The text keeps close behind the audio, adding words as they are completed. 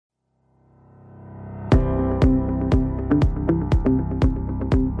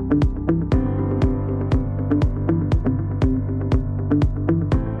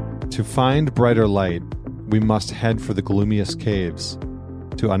find brighter light, we must head for the gloomiest caves.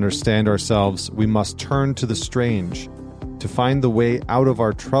 To understand ourselves, we must turn to the strange. To find the way out of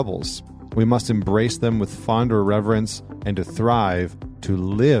our troubles, we must embrace them with fonder reverence, and to thrive, to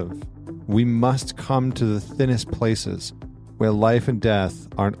live, we must come to the thinnest places, where life and death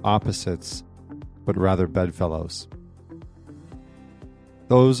aren't opposites, but rather bedfellows.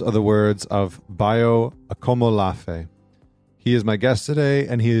 Those are the words of Bayo Akomolafe. He is my guest today,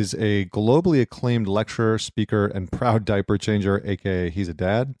 and he is a globally acclaimed lecturer, speaker, and proud diaper changer, aka he's a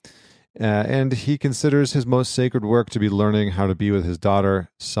dad. And he considers his most sacred work to be learning how to be with his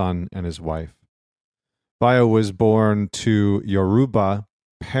daughter, son, and his wife. Bayo was born to Yoruba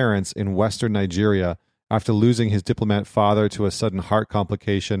parents in western Nigeria. After losing his diplomat father to a sudden heart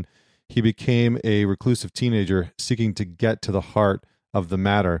complication, he became a reclusive teenager seeking to get to the heart of the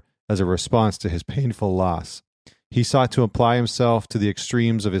matter as a response to his painful loss. He sought to apply himself to the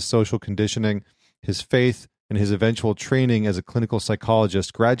extremes of his social conditioning, his faith, and his eventual training as a clinical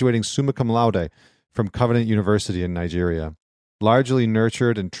psychologist, graduating summa cum laude from Covenant University in Nigeria. Largely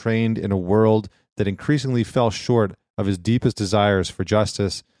nurtured and trained in a world that increasingly fell short of his deepest desires for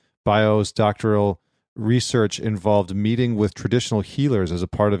justice, Bayo's doctoral research involved meeting with traditional healers as a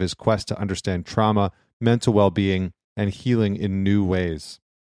part of his quest to understand trauma, mental well-being, and healing in new ways.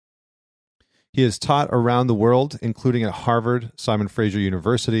 He has taught around the world, including at Harvard, Simon Fraser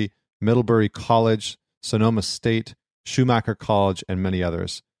University, Middlebury College, Sonoma State, Schumacher College, and many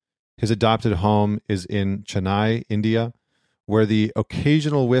others. His adopted home is in Chennai, India, where the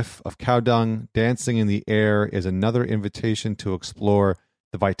occasional whiff of cow dung dancing in the air is another invitation to explore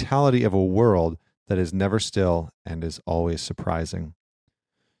the vitality of a world that is never still and is always surprising.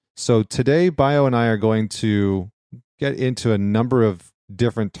 So today, Bayo and I are going to get into a number of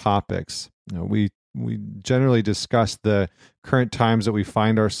different topics. We generally discuss the current times that we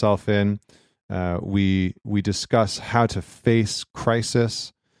find ourselves in. We discuss how to face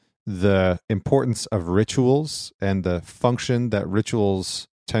crisis, the importance of rituals and the function that rituals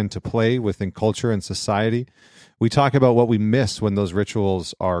tend to play within culture and society. We talk about what we miss when those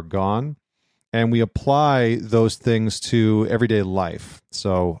rituals are gone, and we apply those things to everyday life.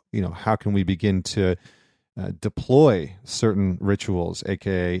 So, how can we begin to deploy certain rituals,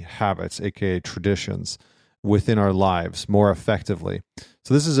 aka habits, aka traditions, within our lives more effectively?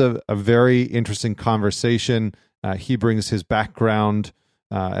 So this is a very interesting conversation. He brings his background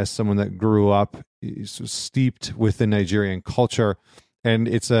as someone that grew up steeped within Nigerian culture, and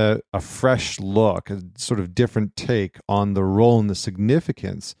it's a fresh look, a sort of different take on the role and the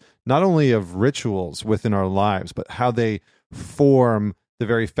significance, not only of rituals within our lives, but how they form the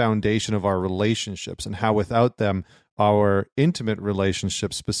very foundation of our relationships, and how without them, our intimate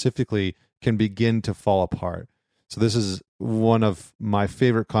relationships specifically can begin to fall apart. So this is one of my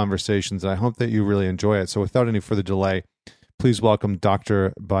favorite conversations, and I hope that you really enjoy it. So without any further delay, please welcome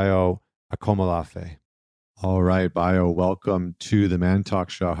Dr. Bayo Akomolafe. All right, Bayo, welcome to the Man Talk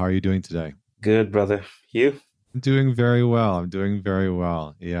Show. How are you doing today? Good, brother. You? I'm doing very well.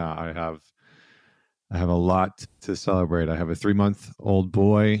 Yeah, I have a lot to celebrate. I have a 3-month-old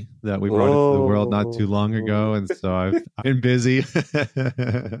boy that we brought into the world not too long ago, and so I've been busy.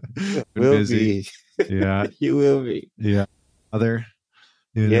 Be. Yeah. You will be. Yeah. Other,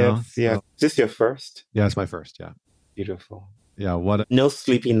 yes, know. Yeah. Is this your first? Yeah, it's my first, yeah. Beautiful. Yeah, no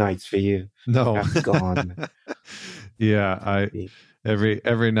sleepy nights for you. No. That's gone. Yeah,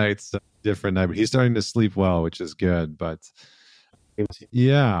 every night's a different night, but he's starting to sleep well, which is good, but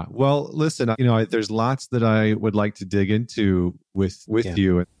yeah. Well, listen, there's lots that I would like to dig into with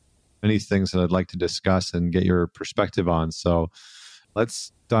you, and many things that I'd like to discuss and get your perspective on. So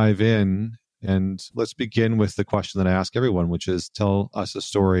let's dive in, and let's begin with the question that I ask everyone, which is, tell us a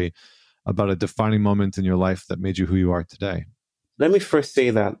story about a defining moment in your life that made you who you are today. Let me first say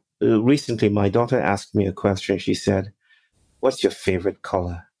that recently my daughter asked me a question. She said, "What's your favorite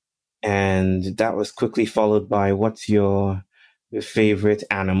color?" And that was quickly followed by, "What's your favorite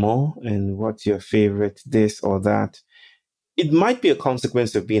animal? And what's your favorite this or that?" It might be a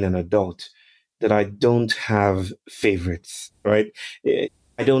consequence of being an adult that I don't have favorites, right?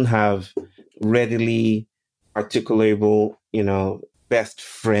 I don't have readily articulable, best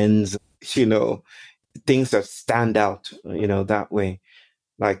friends, things that stand out, that way.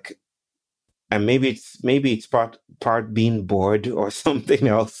 Like, and maybe it's part being bored or something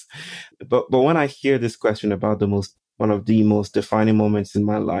else. But when I hear this question about one of the most defining moments in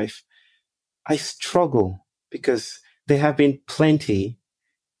my life, I struggle because there have been plenty.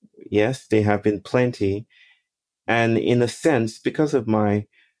 Yes, there have been plenty. And in a sense, because of my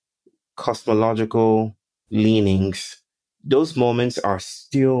cosmological leanings, those moments are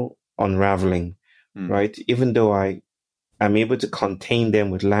still unraveling, right? Even though I'm able to contain them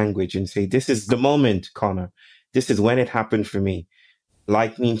with language and say, this is the moment, Connor. This is when it happened for me.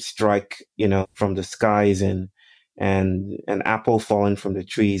 Lightning strike, from the skies and an apple falling from the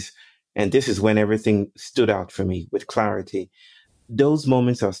trees. And this is when everything stood out for me with clarity. Those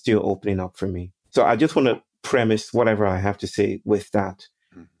moments are still opening up for me. So I just want to premise whatever I have to say with that.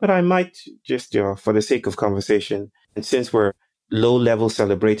 But I might just, for the sake of conversation, and since we're low level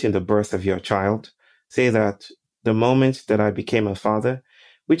celebrating the birth of your child, say that the moment that I became a father,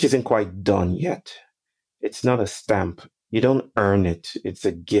 which isn't quite done yet, it's not a stamp. You don't earn it. It's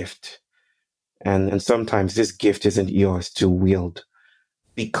a gift. And sometimes this gift isn't yours to wield.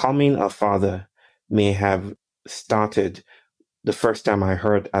 Becoming a father may have started the first time I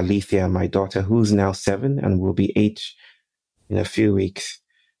heard Alethea, my daughter, who's now 7 and will be 8 in a few weeks,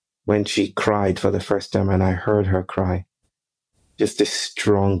 when she cried for the first time and I heard her cry. Just this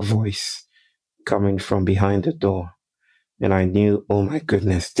strong voice coming from behind the door. And I knew, oh my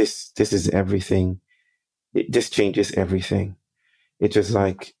goodness, this is everything. This changes everything. It was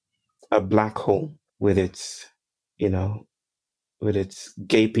like a black hole with its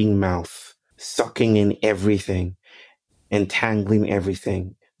gaping mouth, sucking in everything, entangling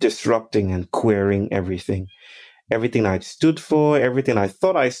everything, disrupting and queering everything. Everything I'd stood for, everything I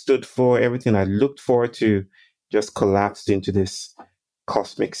thought I stood for, everything I looked forward to just collapsed into this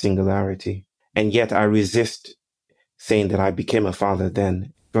cosmic singularity. And yet I resist saying that I became a father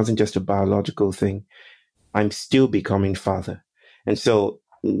then. It wasn't just a biological thing. I'm still becoming father. And so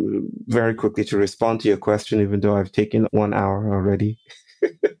very quickly to respond to your question, even though I've taken 1 hour already,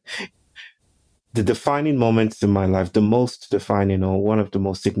 the defining moments in my life, the most defining or one of the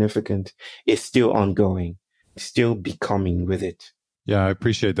most significant, is still ongoing, still becoming with it. Yeah, I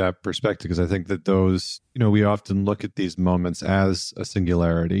appreciate that perspective because I think that those, we often look at these moments as a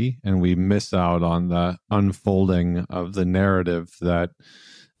singularity and we miss out on the unfolding of the narrative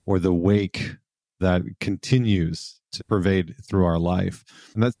or the wake that continues to pervade through our life.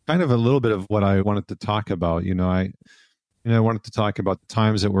 And that's kind of a little bit of what I wanted to talk about. I wanted to talk about the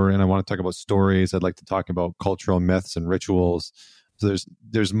times that we're in. I want to talk about stories. I'd like to talk about cultural myths and rituals. So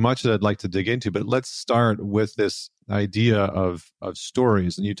there's much that I'd like to dig into, but let's start with this idea of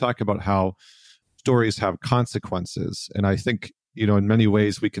stories. And you talk about how stories have consequences. And I think, in many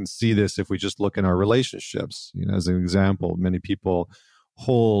ways we can see this if we just look in our relationships. As an example, many people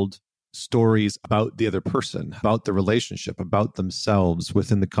hold stories about the other person, about the relationship, about themselves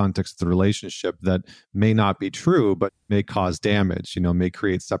within the context of the relationship that may not be true, but may cause damage, may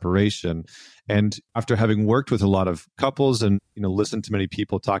create separation. And after having worked with a lot of couples and, listened to many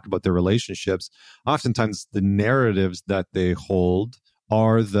people talk about their relationships, oftentimes the narratives that they hold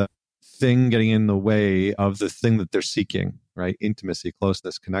are the thing getting in the way of the thing that they're seeking, right? Intimacy,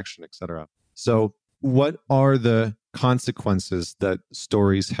 closeness, connection, etc. So what are the consequences that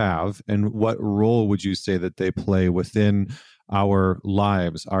stories have, and what role would you say that they play within our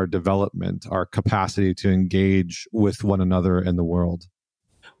lives, our development, our capacity to engage with one another and the world?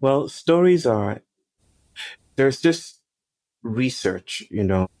 Well, there's this research,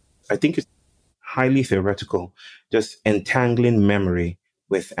 I think it's highly theoretical, just entangling memory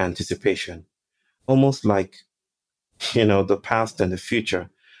with anticipation, almost like, the past and the future,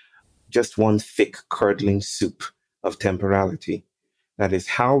 just one thick curdling soup of temporality. That is,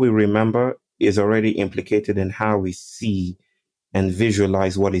 how we remember is already implicated in how we see and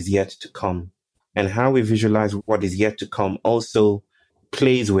visualize what is yet to come. And how we visualize what is yet to come also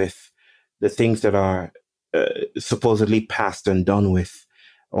plays with the things that are supposedly past and done with,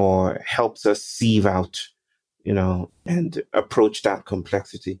 or helps us sieve out, and approach that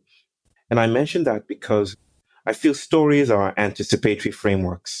complexity. And I mention that because I feel stories are anticipatory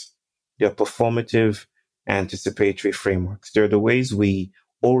frameworks. They're performative anticipatory frameworks. They're the ways we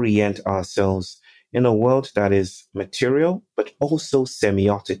orient ourselves in a world that is material, but also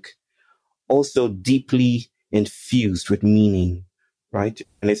semiotic, also deeply infused with meaning, right?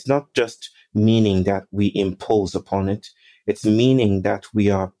 And it's not just meaning that we impose upon it. It's meaning that we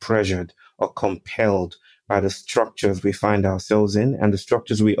are pressured or compelled by the structures we find ourselves in and the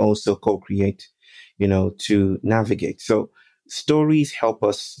structures we also co-create, to navigate. So stories help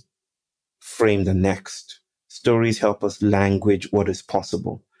us frame the next. Stories help us language what is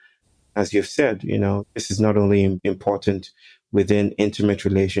possible. As you've said, this is not only important within intimate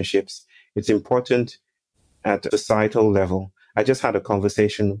relationships, it's important at a societal level. I just had a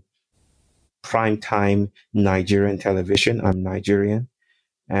conversation, primetime Nigerian television. I'm Nigerian,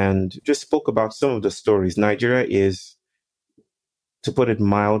 and just spoke about some of the stories. Nigeria is, to put it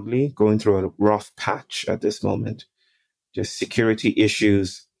mildly, going through a rough patch at this moment. Just security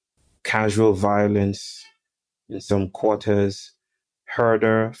issues, casual violence in some quarters,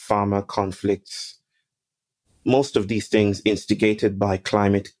 herder-farmer conflicts, most of these things instigated by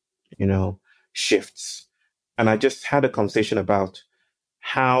climate, shifts. And I just had a conversation about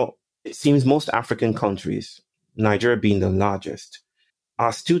how it seems most African countries, Nigeria being the largest,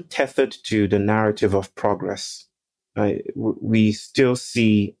 are still tethered to the narrative of progress. We still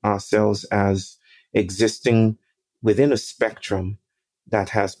see ourselves as existing within a spectrum that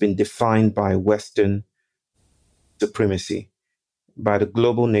has been defined by Western supremacy, by the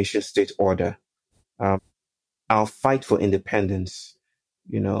global nation state order. Our fight for independence,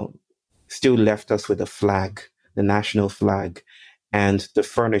 still left us with the flag, the national flag, and the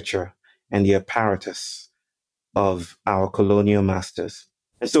furniture and the apparatus of our colonial masters.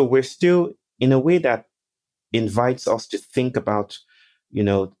 And so we're still in a way that invites us to think about,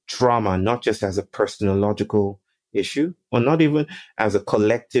 trauma, not just as a personological issue, or not even as a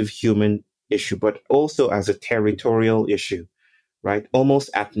collective human issue, but also as a territorial issue, right? Almost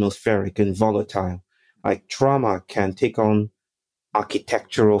atmospheric and volatile. Like trauma can take on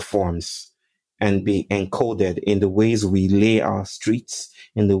architectural forms and be encoded in the ways we lay our streets,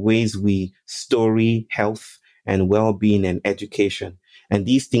 in the ways we story health and well-being and education. And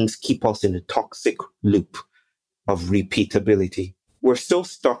these things keep us in a toxic loop of repeatability. We're so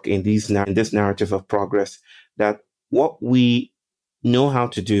stuck in this narrative of progress that what we know how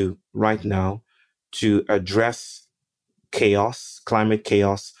to do right now to address chaos, climate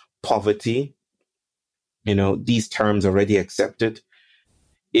chaos, poverty, these terms already accepted,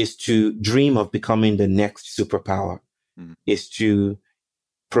 is to dream of becoming the next superpower, is to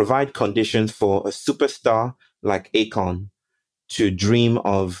provide conditions for a superstar like Akon to dream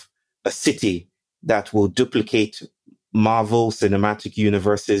of a city that will duplicate Marvel Cinematic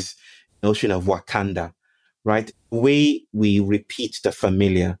Universe's notion of Wakanda, right? The way we repeat the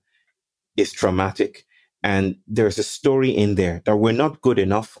familiar is traumatic. And there's a story in there that we're not good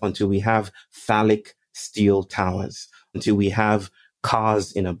enough until we have phallic steel towers, until we have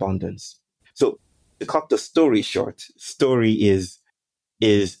cars in abundance. So to cut the story short, story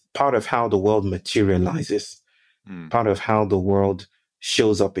is part of how the world materializes, part of how the world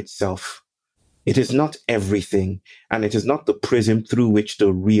shows up itself. It is not everything, and it is not the prism through which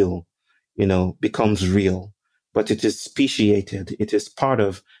the real, becomes real, but it is speciated. It is part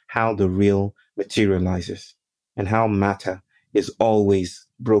of how the real materializes and how matter is always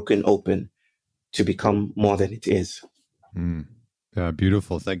broken open to become more than it is. Yeah,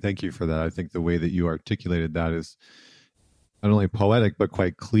 beautiful. Thank you for that. I think the way that you articulated that is not only poetic, but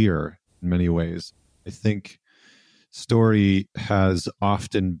quite clear in many ways. I think story has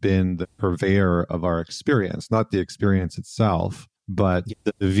often been the purveyor of our experience, not the experience itself, but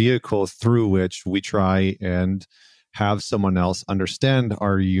the vehicle through which we try and have someone else understand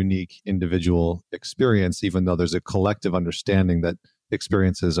our unique individual experience, even though there's a collective understanding that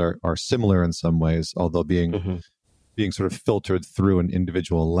experiences are similar in some ways, although being sort of filtered through an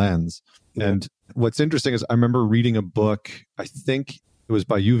individual lens. Yeah. And what's interesting is I remember reading a book, I think it was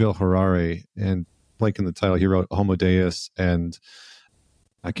by Yuval Harari, and blanking the title, he wrote Homo Deus, and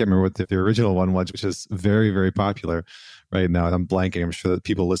I can't remember what the original one was, which is very, very popular right now. And I'm blanking. I'm sure that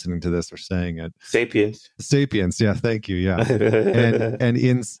people listening to this are saying it. Sapiens. Sapiens. Yeah. Thank you. Yeah. and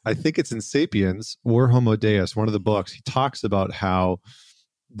in, I think it's in Sapiens or Homo Deus, one of the books, he talks about how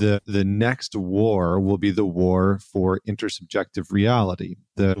the next war will be the war for intersubjective reality,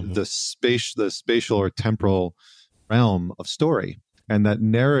 the spatial or temporal realm of story. And that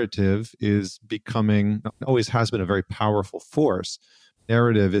narrative is becoming, always has been a very powerful force.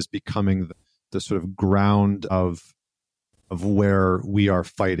 Narrative is becoming the sort of ground of where we are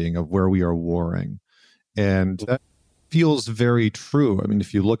fighting, of where we are warring. And that feels very true. I mean,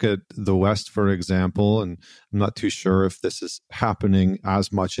 if you look at the West, for example, and I'm not too sure if this is happening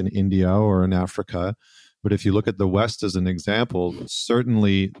as much in India or in Africa, but if you look at the West as an example,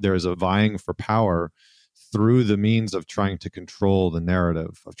 certainly there's a vying for power through the means of trying to control the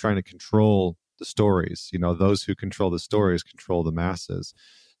narrative, of trying to control the stories. Those who control the stories control the masses.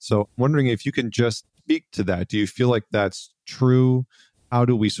 So I'm wondering if you can just speak to that. Do you feel like that's true? How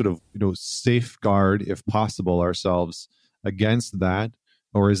do we sort of, safeguard, if possible, ourselves against that?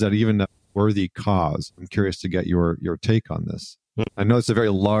 Or is that even a worthy cause? I'm curious to get your take on this. I know it's a very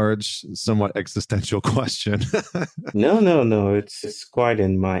large, somewhat existential question. No. It's quite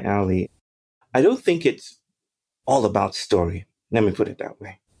in my alley. I don't think it's all about story. Let me put it that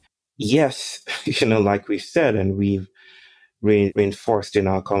way. Yes, like we've said, and we've reinforced in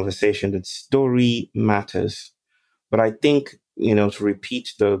our conversation, that story matters. But I think, to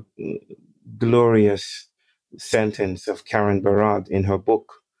repeat the glorious sentence of Karen Barad in her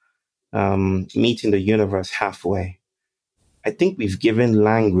book, meeting the universe halfway. I think we've given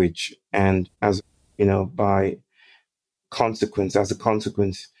language and by as a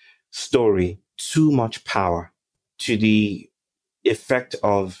consequence, story too much power to the effect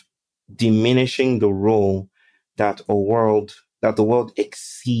of diminishing the role that the world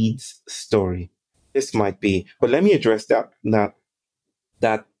exceeds story. This might be, but let me address that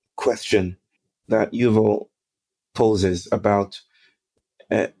question that Yuval poses about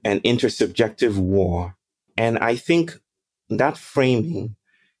an intersubjective war. And I think that framing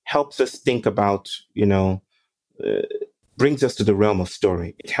helps us think about, brings us to the realm of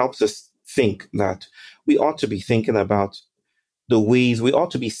story. It helps us think that we ought to be thinking about the ways we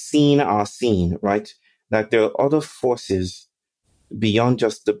ought to be seeing our scene, right? That there are other forces beyond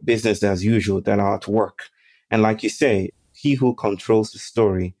just the business as usual that are at work. And like you say, he who controls the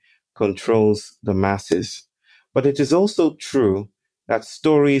story controls the masses. But it is also true that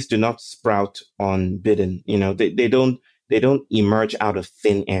stories do not sprout on bidden. They don't emerge out of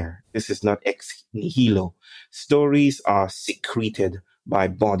thin air. This is not ex nihilo. Stories are secreted by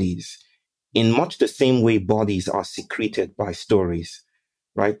bodies in much the same way bodies are secreted by stories,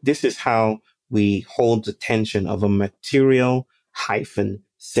 right? This is how we hold the tension of a material hyphen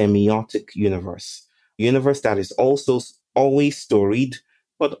semiotic universe that is also always storied,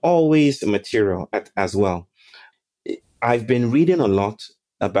 but always material as well. I've been reading a lot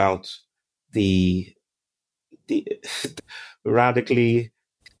about the radically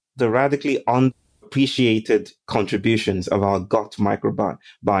unappreciated contributions of our gut microbiome.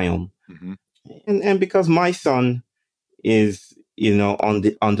 Mm-hmm. And because my son is, on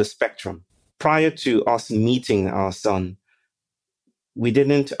the spectrum, prior to us meeting our son, I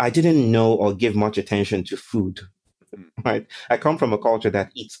didn't know or give much attention to food, right? I come from a culture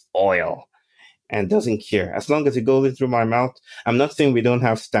that eats oil and doesn't care. As long as it goes in through my mouth, I'm not saying we don't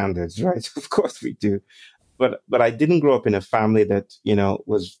have standards, right? Of course we do. But I didn't grow up in a family that,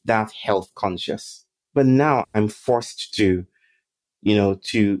 was that health conscious. But now I'm forced to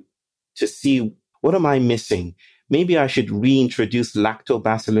see, what am I missing? Maybe I should reintroduce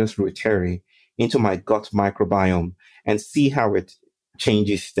Lactobacillus reuteri into my gut microbiome and see how it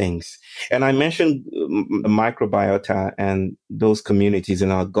changes things. And I mentioned the microbiota and those communities in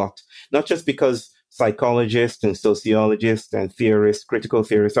our gut, not just because psychologists and sociologists and theorists, critical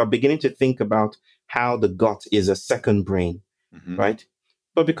theorists are beginning to think about how the gut is a second brain, mm-hmm. right?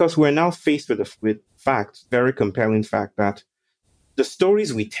 But because we're now faced with facts, very compelling fact that the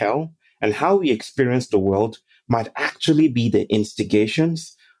stories we tell and how we experience the world might actually be the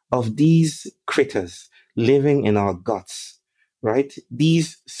instigations of these critters living in our guts, right?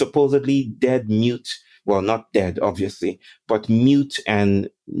 These supposedly dead, mute, well, not dead, obviously, but mute and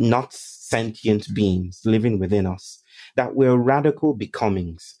not sentient beings living within us, that we're radical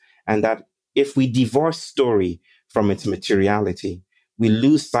becomings, and that if we divorce story from its materiality, we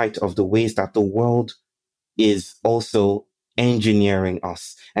lose sight of the ways that the world is also engineering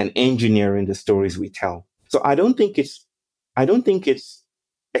us and engineering the stories we tell. So I don't think it's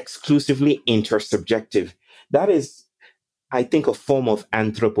exclusively intersubjective. That is, I think, a form of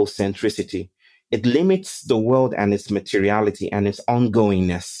anthropocentricity. It limits the world and its materiality and its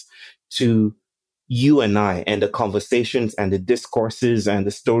ongoingness to you and I and the conversations and the discourses and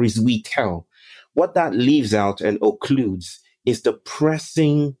the stories we tell. What that leaves out and occludes is the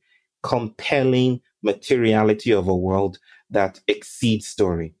pressing, compelling materiality of a world that exceeds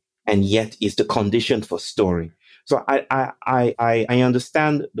story and yet is the condition for story. So I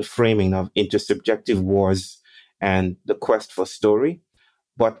understand the framing of intersubjective wars and the quest for story,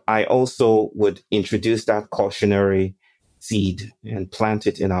 but I also would introduce that cautionary seed and plant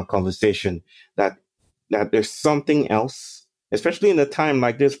it in our conversation that there's something else, especially in a time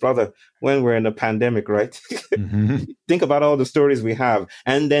like this, brother, when we're in a pandemic, right? Mm-hmm. Think about all the stories we have.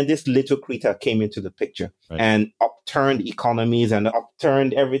 And then this little creature came into the picture, right, and upturned economies and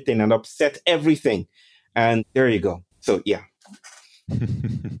upturned everything and upset everything. And there you go. So, yeah.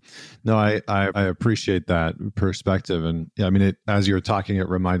 No, I appreciate that perspective. And yeah, I mean, as you were talking, it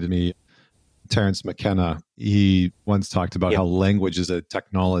reminded me, Terence McKenna, he once talked about how language is a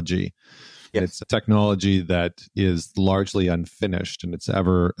technology. Yes. It's a technology that is largely unfinished and it's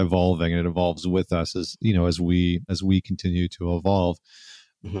ever evolving, and it evolves with us as we continue to evolve.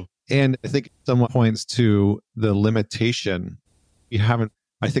 Mm-hmm. And I think someone points to the limitation.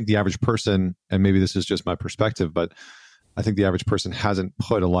 I think the average person, and maybe this is just my perspective, but I think the average person hasn't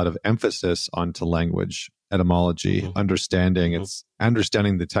put a lot of emphasis onto language, etymology, mm-hmm.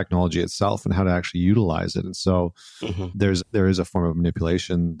 understanding the technology itself and how to actually utilize it. And so mm-hmm. there is a form of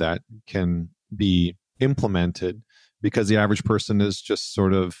manipulation that can be implemented because the average person is just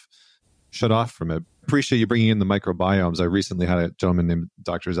sort of shut off from it. Appreciate you bringing in the microbiomes. I recently had a gentleman named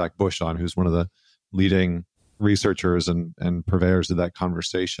Dr. Zach Bush on, who's one of the leading researchers and purveyors of that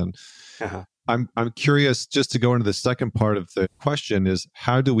conversation. Uh-huh. I'm curious, just to go into the second part of the question, is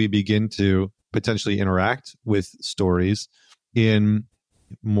how do we begin to potentially interact with stories in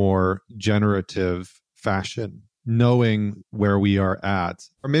more generative fashion, knowing where we are at?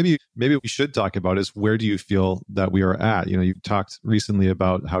 Or maybe we should talk about is, where do you feel that we are at? You talked recently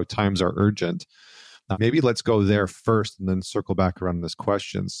about how times are urgent. Maybe let's go there first and then circle back around this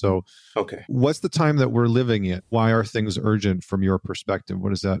question. So, okay, what's the time that we're living in? Why are things urgent from your perspective? What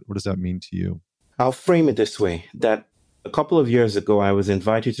does that mean to you? I'll frame it this way: that a couple of years ago, I was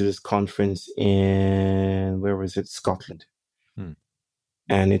invited to this conference in, where was it? Scotland.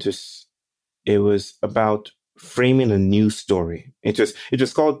 And it was about framing a new story. It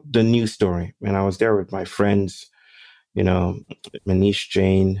was called The New Story. And I was there with my friends, Manish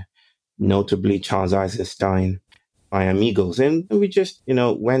Jain, notably Charles Eisenstein, my amigos. And we just,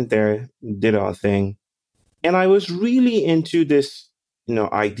 went there, did our thing. And I was really into this,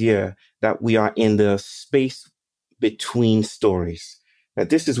 idea that we are in the space between stories. That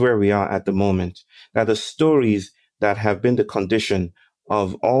this is where we are at the moment. That the stories that have been the condition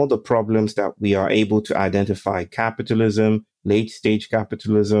of all the problems that we are able to identify: capitalism, late stage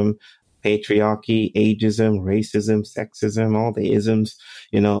capitalism, patriarchy, ageism, racism, sexism, all the isms,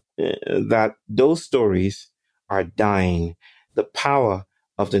 that those stories are dying. The power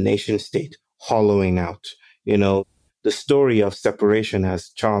of the nation state hollowing out. The story of separation, as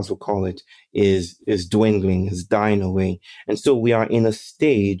Charles would call it, is dwindling, is dying away. And so we are in a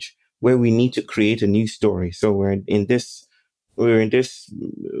stage where we need to create a new story. So we're in this,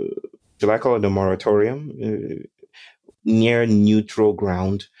 shall I call it a moratorium, near neutral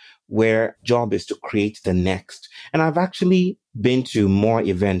ground, where job is to create the next. And I've actually been to more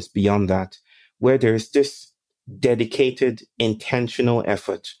events beyond that, where there's this dedicated, intentional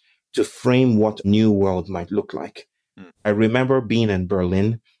effort to frame what new world might look like. I remember being in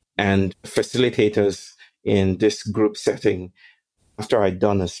Berlin, and facilitators in this group setting, after I'd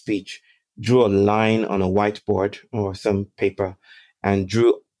done a speech, drew a line on a whiteboard or some paper and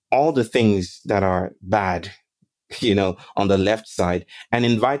drew all the things that are bad, on the left side, and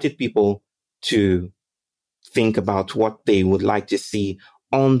invited people to think about what they would like to see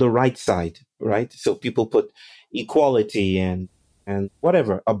on the right side, right? So people put equality and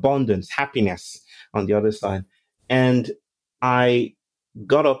whatever, abundance, happiness on the other side. And I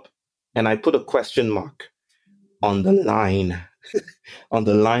got up and I put a question mark on the line, on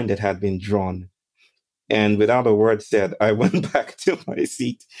the line that had been drawn. And without a word said, I went back to my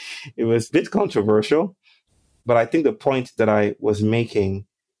seat. It was a bit controversial, but I think the point that I was making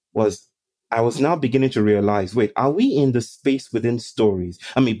was, I was now beginning to realize, wait, are we in the space within stories?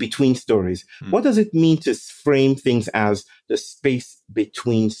 Between stories. What does it mean to frame things as the space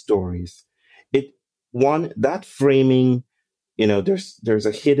between stories? That framing, there's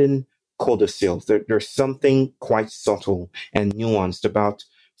a hidden codicil. There's something quite subtle and nuanced about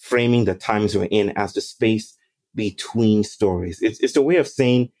framing the times we're in as the space between stories. It's a way of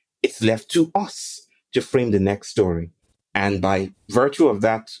saying it's left to us to frame the next story. And by virtue of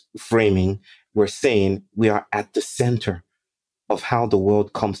that framing, we're saying we are at the center of how the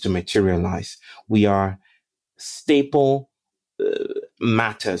world comes to materialize. We are staple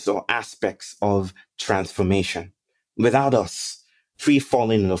matters or aspects of transformation. Without us, tree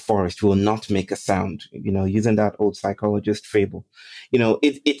falling in the forest will not make a sound. Using that old psychologist fable,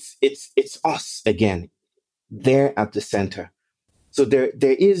 it's us again, there at the center. So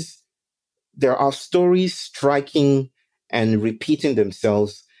there are stories striking and repeating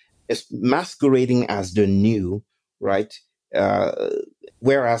themselves, as masquerading as the new, right?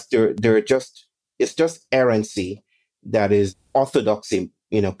 Whereas it's just errancy that is orthodoxy,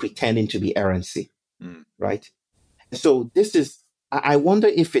 pretending to be errancy, right? So this is, I wonder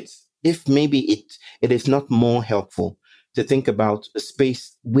if maybe it is not more helpful to think about a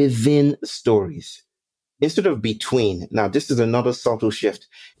space within stories instead of between. Now, this is another subtle shift.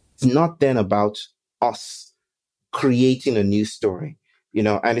 It's not then about us creating a new story,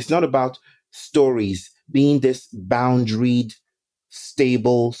 and it's not about stories being this boundaried,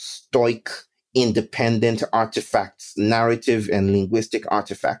 stable, stoic, independent artifacts, narrative and linguistic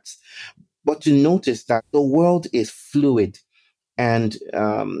artifacts, but to notice that the world is fluid and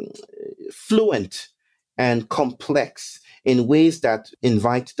fluent and complex in ways that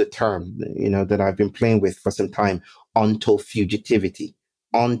invite the term, that I've been playing with for some time, ontofugitivity.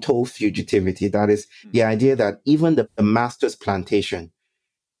 Ontofugitivity, that is the idea that even the master's plantation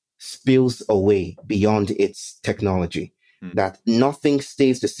spills away beyond its technology. that nothing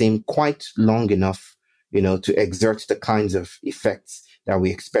stays the same quite long enough, to exert the kinds of effects that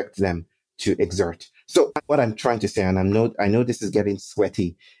we expect them to exert. So what I'm trying to say, and I know this is getting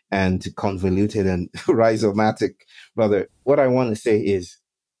sweaty and convoluted and rhizomatic, brother. What I want to say is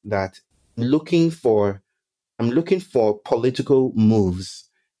that I'm looking for political moves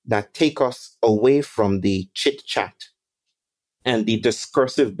that take us away from the chit chat and the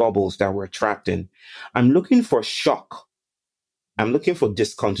discursive bubbles that we're trapped in. I'm looking for shock. I'm looking for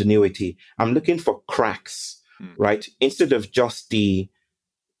discontinuity. I'm looking for cracks, right? Instead of just the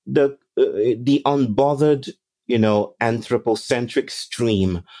unbothered, anthropocentric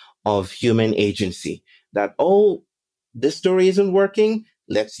stream of human agency that, oh, this story isn't working.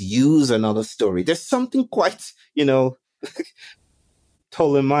 Let's use another story. There's something quite,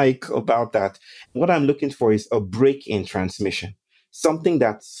 Ptolemaic about that. What I'm looking for is a break in transmission, something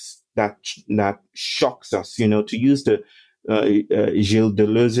that shocks us. To use the Gilles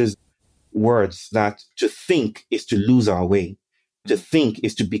Deleuze's words, that to think is to lose our way, to think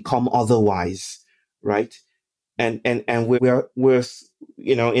is to become otherwise, right? And we're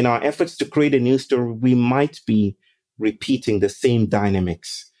in our efforts to create a new story, we might be repeating the same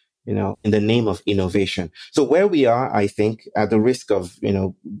dynamics, in the name of innovation. So where we are, I think, at the risk of,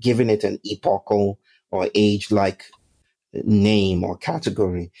 giving it an epochal or age-like name or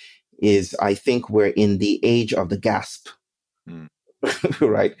category, is I think we're in the age of the gasp,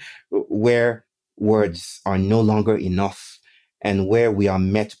 right? Where words are no longer enough and where we are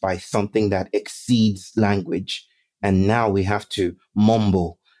met by something that exceeds language. And now we have to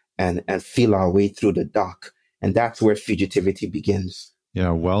mumble and feel our way through the dark. And that's where fugitivity begins.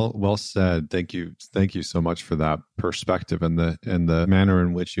 Yeah, well said. Thank you so much for that perspective and the manner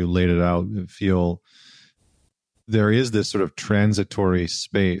in which you laid it out. I feel there is this sort of transitory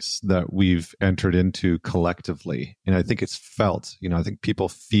space that we've entered into collectively, and I think it's felt. I think people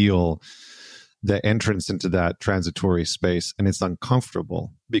feel the entrance into that transitory space, and it's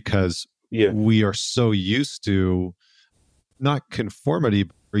uncomfortable because we are so used to not conformity,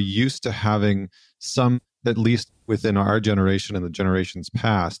 but we're used to having some, at least within our generation and the generations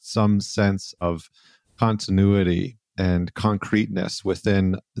past, some sense of continuity and concreteness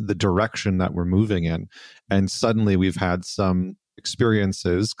within the direction that we're moving in. And suddenly we've had some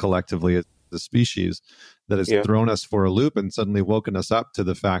experiences collectively as a species that has thrown us for a loop and suddenly woken us up to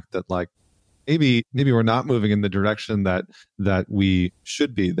the fact that, like, maybe we're not moving in the direction that we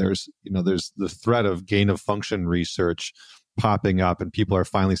should be. There's the threat of gain of function research popping up, and people are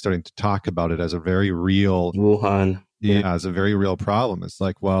finally starting to talk about it as a very real Wuhan. As a very real problem. It's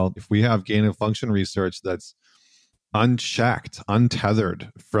like, well, if we have gain of function research that's unchecked,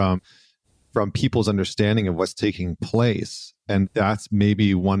 untethered from people's understanding of what's taking place, and that's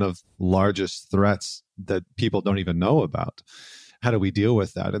maybe one of the largest threats that people don't even know about. How do we deal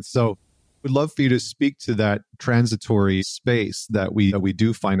with that? And so we'd love for you to speak to that transitory space that we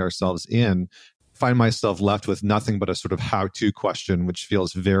do find ourselves in. Find myself left with nothing but a sort of how-to question, which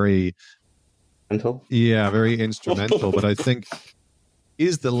feels very very instrumental. But I think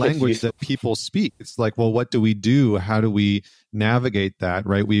is the language that people speak. It's like, well, what do we do? How do we navigate that?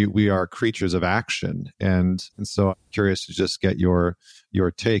 Right? We are creatures of action, and so I'm curious to just get your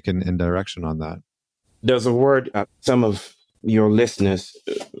take and direction on that. There's a word some of your listeners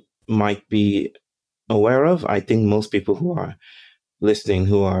might be aware of. I think most people who are listening,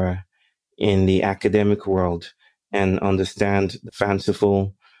 who are in the academic world and understand the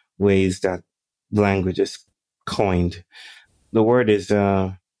fanciful ways that language is coined. The word is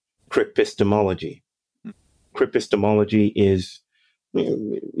cryptistemology. Cryptistemology is,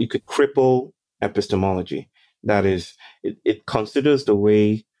 you could cripple epistemology. That is, it considers the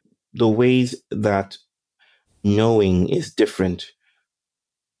ways that knowing is different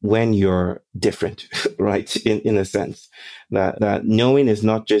when you're different, right? In a sense, that knowing is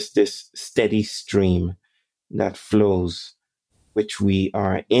not just this steady stream that flows, which we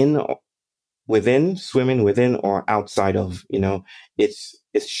are within, swimming within or outside of,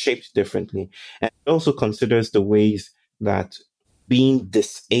 it's shaped differently. And it also considers the ways that being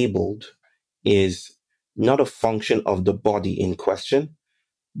disabled is not a function of the body in question,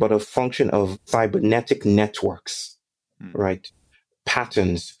 but a function of cybernetic networks, right?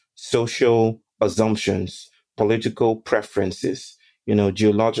 Patterns, social assumptions, political preferences,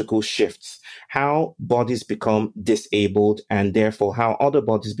 geological shifts, how bodies become disabled and therefore how other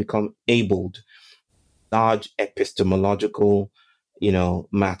bodies become abled, large epistemological,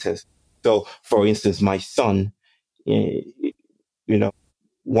 matters. So, for instance, my son,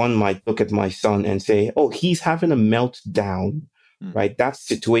 one might look at my son and say, oh, he's having a meltdown, right? That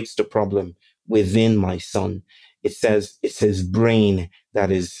situates the problem within my son. It's his brain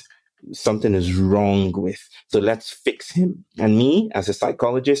that is something is wrong with. So let's fix him. And me, as a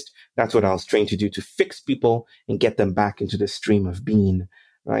psychologist, that's what I was trained to do, to fix people and get them back into the stream of being,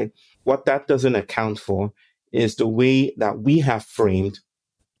 right? What that doesn't account for is the way that we have framed,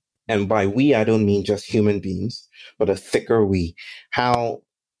 and by we, I don't mean just human beings, but a thicker we, how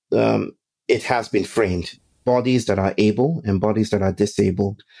it has been framed. Bodies that are able and bodies that are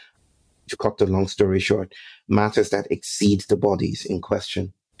disabled, to cut the long story short, matters that exceed the bodies in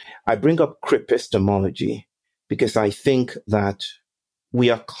question. I bring up cryptistemology because I think that we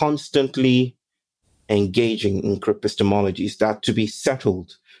are constantly engaging in cryptistemologies that to be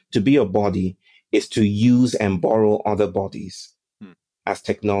settled, to be a body, is to use and borrow other bodies as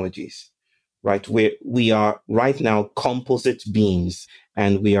technologies, right? We are right now composite beings,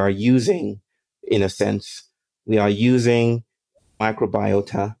 and we are using, in a sense, we are using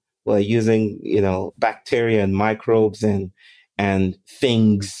microbiota, we're using, bacteria and microbes and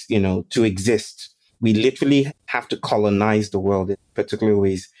things, to exist. We literally have to colonize the world in particular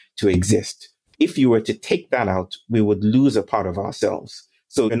ways to exist. If you were to take that out, we would lose a part of ourselves.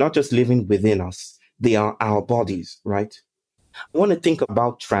 So they're not just living within us, they are our bodies, right? I want to think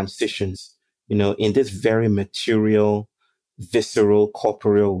about transitions, in this very material, visceral,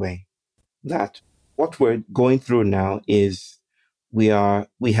 corporeal way. That what we're going through now is we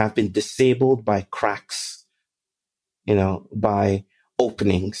have been disabled by cracks, by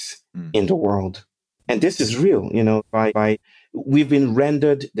openings in the world. And this is real, by we've been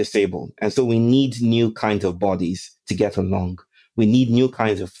rendered disabled. And so we need new kinds of bodies to get along. We need new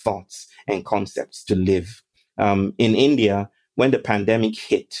kinds of thoughts and concepts to live. In India, when the pandemic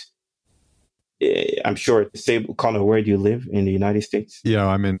hit, I'm sure, Connor, where do you live in the United States? Yeah,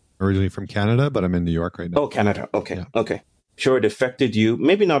 I'm originally from Canada, but I'm in New York right now. Oh, Canada. Okay. Yeah. Okay. Sure, it affected you.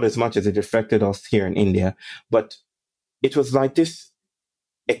 Maybe not as much as it affected us here in India, but it was like this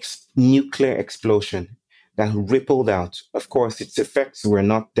nuclear explosion that rippled out. Of course, its effects were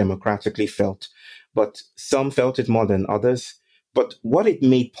not democratically felt, but some felt it more than others. But what it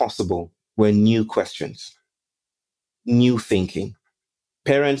made possible were new questions, new thinking.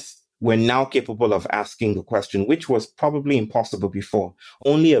 Parents were now capable of asking the question, which was probably impossible before,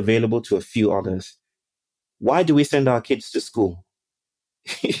 only available to a few others. Why do we send our kids to school?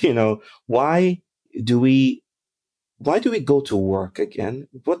 Why do we go to work again?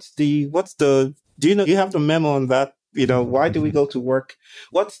 Do you have the memo on that? Why do we go to work?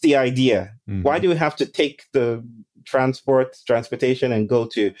 What's the idea? Mm-hmm. Why do we have to take the transportation and go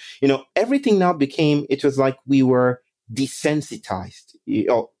to, everything now it was like we were desensitized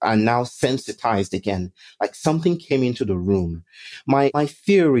and now sensitized again, like something came into the room. My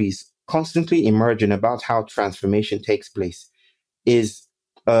theories constantly emerging about how transformation takes place is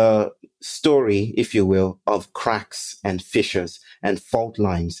a story, if you will, of cracks and fissures and fault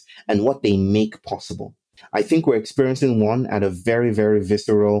lines and what they make possible. I think we're experiencing one at a very, very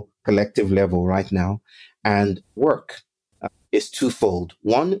visceral collective level right now. And work is twofold.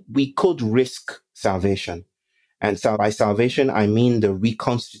 One, we could risk salvation. And so by salvation, I mean the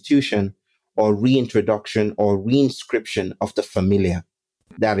reconstitution or reintroduction or reinscription of the familiar.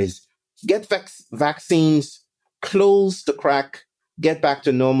 That is, get vaccines, close the crack, get back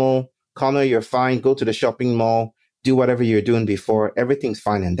to normal. Connor, you're fine. Go to the shopping mall. Do whatever you're doing before. Everything's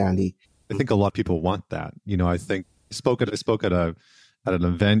fine and dandy. I think a lot of people want that. I think I spoke at an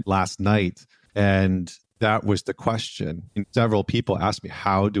event last night, and that was the question. And several people asked me,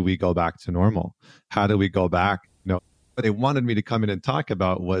 how do we go back to normal? How do we go back? What they wanted me to come in and talk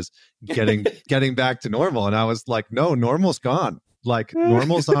about was getting back to normal. And I was like, no, normal's gone. Like,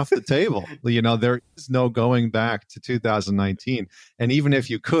 normal's off the table. There is no going back to 2019. And even if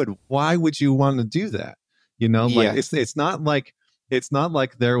you could, why would you want to do that? It's not like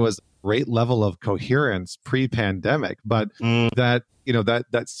there was a great level of coherence pre-pandemic, but that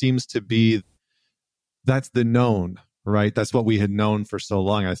seems to be, that's the known, right? That's what we had known for so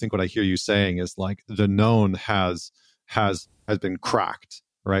long. I think what I hear you saying is like the known has been cracked,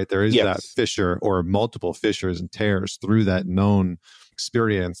 right? There is that fissure or multiple fissures and tears through that known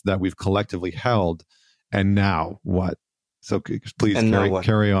experience that we've collectively held. And now what? So please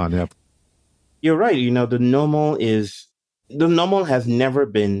carry on. Yep. You're right. The normal has never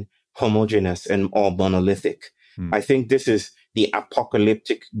been homogeneous and all monolithic. I think this is the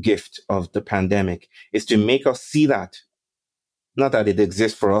apocalyptic gift of the pandemic, is to make us see that. Not that it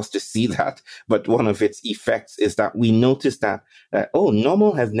exists for us to see that, but one of its effects is that we notice that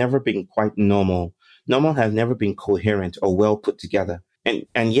normal has never been quite normal. Normal has never been coherent or well put together.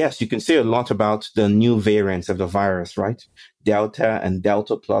 And yes, you can say a lot about the new variants of the virus, right? Delta and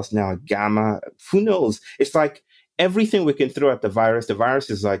Delta Plus, now Gamma. Who knows? It's like everything we can throw at the virus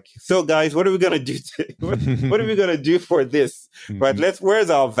is like, so guys, what are we going to do? What are we going to do for this? Right? Where's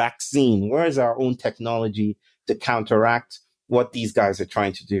our vaccine? Where's our own technology to counteract what these guys are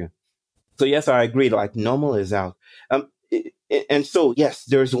trying to do? So yes, I agree. Like, normal is out. And so, yes,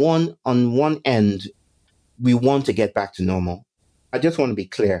 there's on one end, we want to get back to normal. I just want to be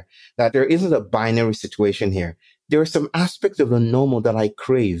clear that there isn't a binary situation here. There are some aspects of the normal that I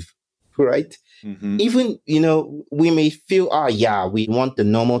crave, right? Mm-hmm. Even, we may feel, we want the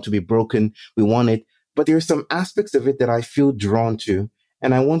normal to be broken. We want it. But there are some aspects of it that I feel drawn to,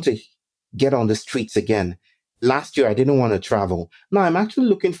 and I want to get on the streets again. Last year, I didn't want to travel. Now I'm actually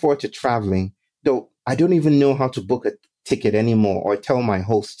looking forward to traveling, though I don't even know how to book a ticket anymore or tell my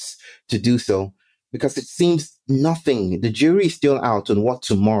hosts to do so, because it seems the jury is still out on what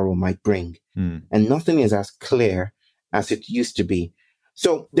tomorrow might bring. And nothing is as clear as it used to be.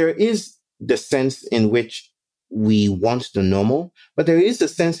 So there is the sense in which we want the normal, but there is the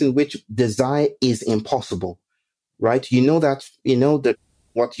sense in which desire is impossible, right? That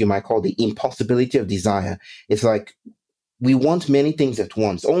what you might call the impossibility of desire. It's like we want many things at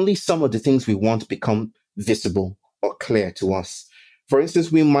once. Only some of the things we want become visible or clear to us. For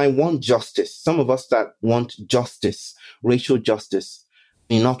instance, we might want justice. Some of us that want justice, racial justice,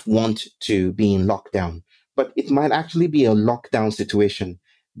 may not want to be in lockdown, but it might actually be a lockdown situation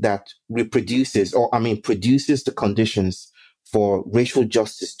that produces the conditions for racial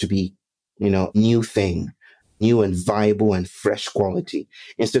justice to be, new thing, new and viable and fresh quality,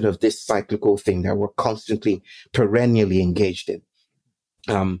 instead of this cyclical thing that we're constantly, perennially engaged in.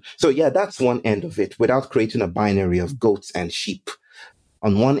 So yeah, that's one end of it, without creating a binary of goats and sheep.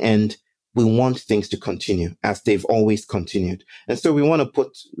 On one end, we want things to continue as they've always continued. And so we want to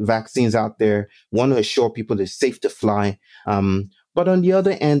put vaccines out there, want to assure people it's safe to fly. But on the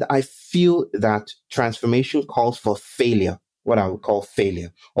other end, I feel that transformation calls for failure, what I would call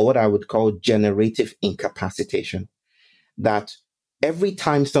failure, or what I would call generative incapacitation. That every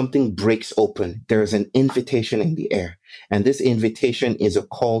time something breaks open, there is an invitation in the air. And this invitation is a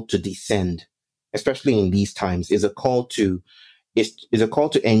call to descend, especially in these times, is a call to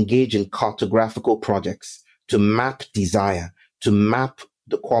engage in cartographical projects, to map desire, to map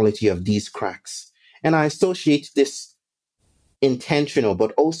the quality of these cracks. And I associate this intentional,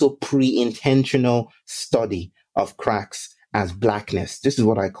 but also pre-intentional study of cracks as blackness. This is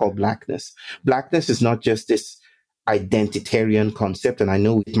what I call blackness. Blackness is not just this identitarian concept. And I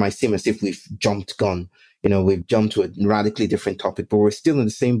know it might seem as if we've jumped to a radically different topic, but we're still in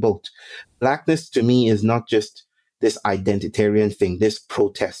the same boat. Blackness to me is not just this identitarian thing, this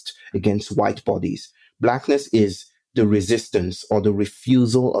protest against white bodies. Blackness is the resistance or the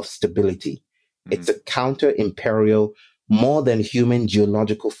refusal of stability. It's a counter-imperial, more than human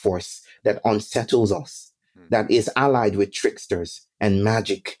geological force that unsettles us, that is allied with tricksters and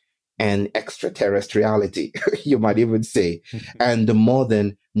magic and extraterrestriality, you might even say, and the more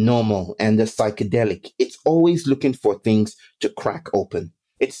than normal and the psychedelic. It's always looking for things to crack open.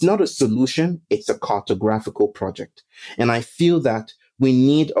 It's not a solution, it's a cartographical project. And I feel that we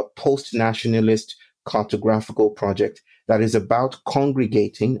need a post-nationalist cartographical project that is about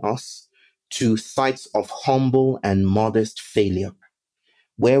congregating us to sites of humble and modest failure,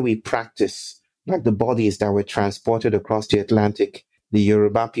 where we practice, like the bodies that were transported across the Atlantic, the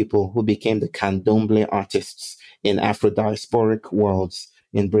Yoruba people who became the candomblé artists in Afro-diasporic worlds,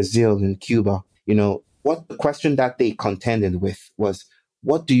 in Brazil, in Cuba. What the question that they contended with was,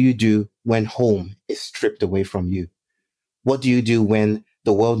 what do you do when home is stripped away from you? What do you do when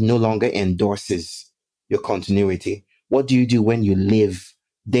the world no longer endorses your continuity? What do you do when you live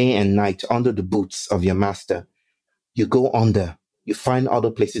day and night under the boots of your master? You go under. You find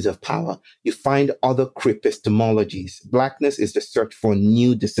other places of power. You find other epistemologies. Blackness is the search for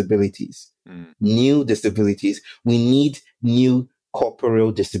new disabilities. New disabilities. We need new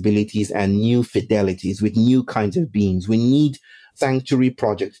corporeal disabilities and new fidelities with new kinds of beings. We need sanctuary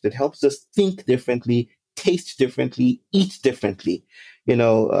projects that helps us think differently, taste differently, eat differently,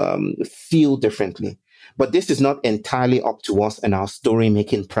 feel differently. But this is not entirely up to us and our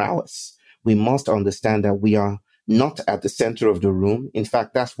story-making prowess. We must understand that we are not at the center of the room. In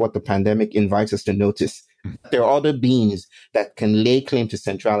fact, that's what the pandemic invites us to notice. There are other beings that can lay claim to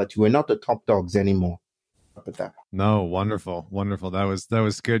centrality. We're not the top dogs anymore. No, wonderful. That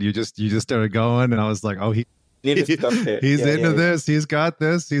was good. You just started going, and I was like, oh, he's into this. He's got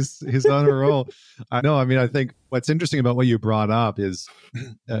this. He's on a roll. I know. I mean, I think what's interesting about what you brought up is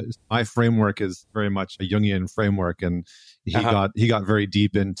my framework is very much a Jungian framework, and he got very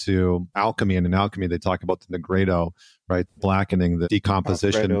deep into alchemy. And in alchemy, they talk about the nigredo, right? Blackening, the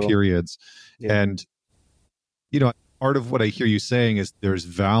decomposition periods. Yeah. And Part of what I hear you saying is there's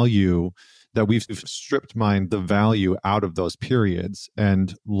value that we've stripped mined the value out of those periods,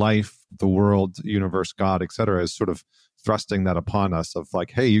 and life, the world, universe, God, etc., is sort of thrusting that upon us of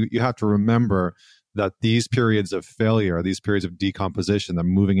like, hey, you have to remember that these periods of failure, these periods of decomposition, that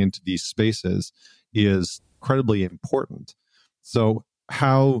moving into these spaces is incredibly important. So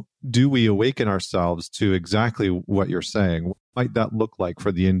how do we awaken ourselves to exactly what you're saying? What might that look like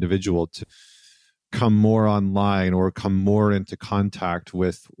for the individual to come more online or come more into contact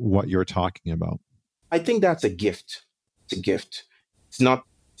with what you're talking about? I think that's a gift. It's a gift. It's not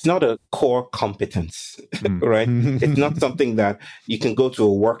a core competence, right? It's not something that you can go to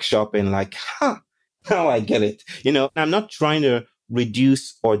a workshop and like, now I get it. I'm not trying to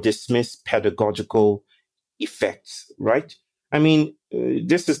reduce or dismiss pedagogical effects, right? I mean,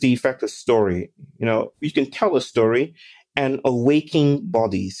 this is the effect of story. You can tell a story and awaken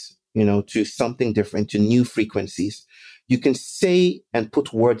bodies, to something different, to new frequencies. You can say and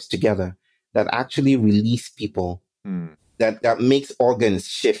put words together that actually release people, that makes organs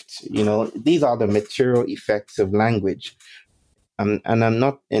shift. These are the material effects of language. And I'm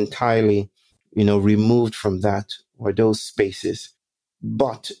not entirely, removed from that or those spaces.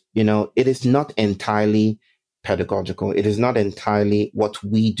 But, it is not entirely pedagogical. It is not entirely what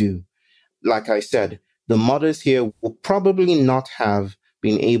we do. Like I said, the mothers here will probably not have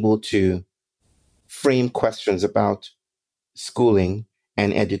been able to frame questions about schooling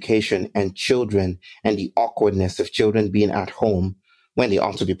and education and children and the awkwardness of children being at home when they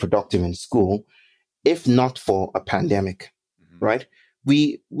ought to be productive in school, if not for a pandemic, right?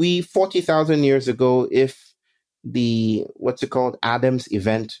 We 40,000 years ago, if the, Adam's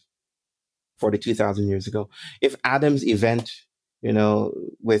event, 42,000 years ago, if Adam's event,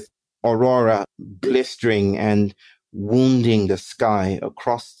 with aurora blistering and wounding the sky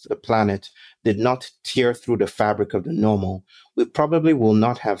across the planet did not tear through the fabric of the normal, we probably will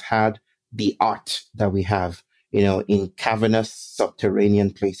not have had the art that we have, in cavernous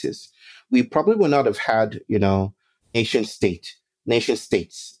subterranean places. We probably would not have had, nation states,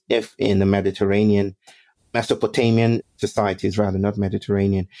 if in the Mediterranean, Mesopotamian societies, rather, not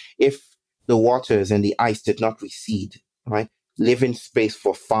Mediterranean, if the waters and the ice did not recede, right? Living space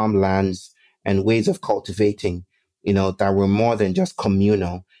for farmlands and ways of cultivating, that were more than just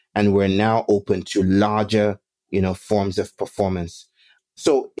communal and were now open to larger, forms of performance.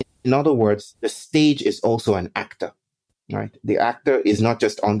 So in other words, the stage is also an actor, right? The actor is not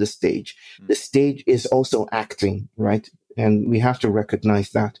just on the stage. The stage is also acting, right? And we have to recognize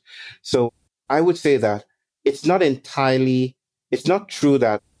that. So I would say that it's not true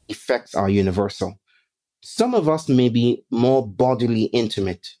that effects are universal. Some of us may be more bodily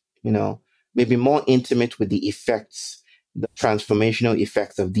intimate, maybe more intimate with the effects, the transformational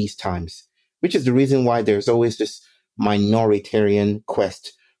effects of these times, which is the reason why there's always this minoritarian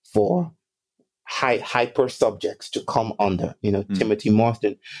quest for hyper subjects to come under. Timothy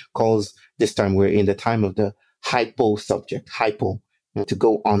Marston calls this time, we're in the time of the hypo subject, to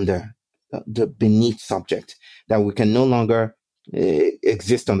go under the beneath subject, that we can no longer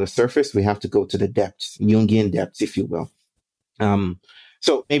exist on the surface. We have to go to the depths, Jungian depths, if you will.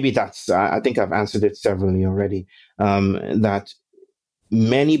 So maybe I think I've answered it severally already, that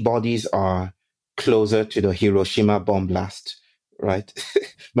many bodies are closer to the Hiroshima bomb blast, right?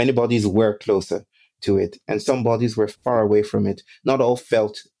 Many bodies were closer to it, and some bodies were far away from it. Not all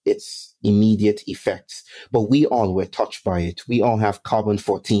felt its immediate effects, but we all were touched by it. We all have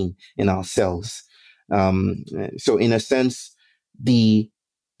carbon-14 in our cells. So in a sense, the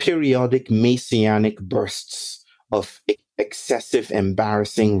periodic messianic bursts of excessive,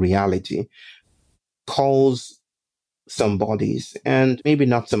 embarrassing reality calls some bodies and maybe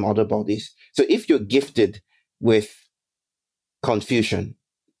not some other bodies. So if you're gifted with confusion,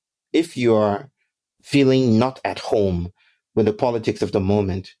 if you're feeling not at home with the politics of the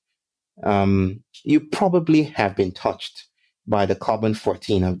moment, you probably have been touched by the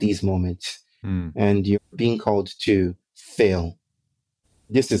carbon-14 of these moments, and you're being called to fail.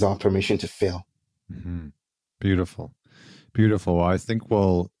 This is our permission to fail. Mm-hmm. Beautiful. Well, I think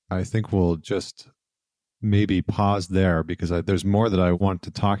we'll just maybe pause there, because there's more that I want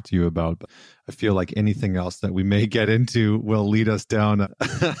to talk to you about. But I feel like anything else that we may get into will lead us down a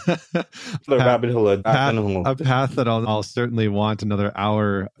rabbit hole, a path that I'll certainly want another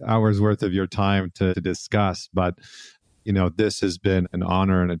hour's worth of your time to discuss. But this has been an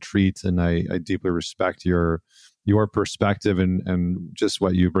honor and a treat, and I deeply respect your perspective and just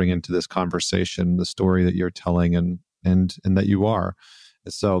what you bring into this conversation, the story that you're telling and that you are.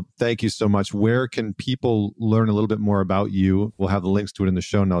 So thank you so much. Where can people learn a little bit more about you? We'll have the links to it in the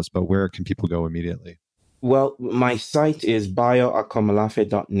show notes, but where can people go immediately? Well, my site is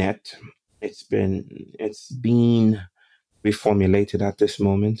bioakomolafe.net. It's been reformulated at this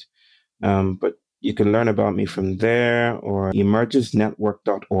moment. But you can learn about me from there or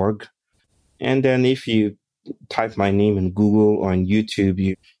emergesnetwork.org. And then if you type my name in Google or on YouTube,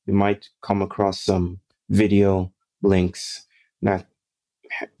 you might come across some video links that,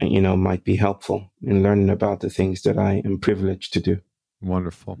 might be helpful in learning about the things that I am privileged to do.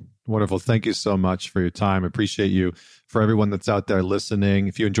 Wonderful. Wonderful. Thank you so much for your time. I appreciate you. For everyone that's out there listening,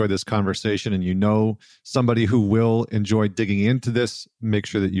 if you enjoyed this conversation and you know somebody who will enjoy digging into this, make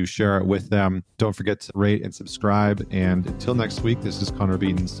sure that you share it with them. Don't forget to rate and subscribe. And until next week, this is Connor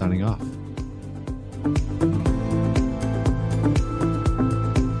Beaton signing off.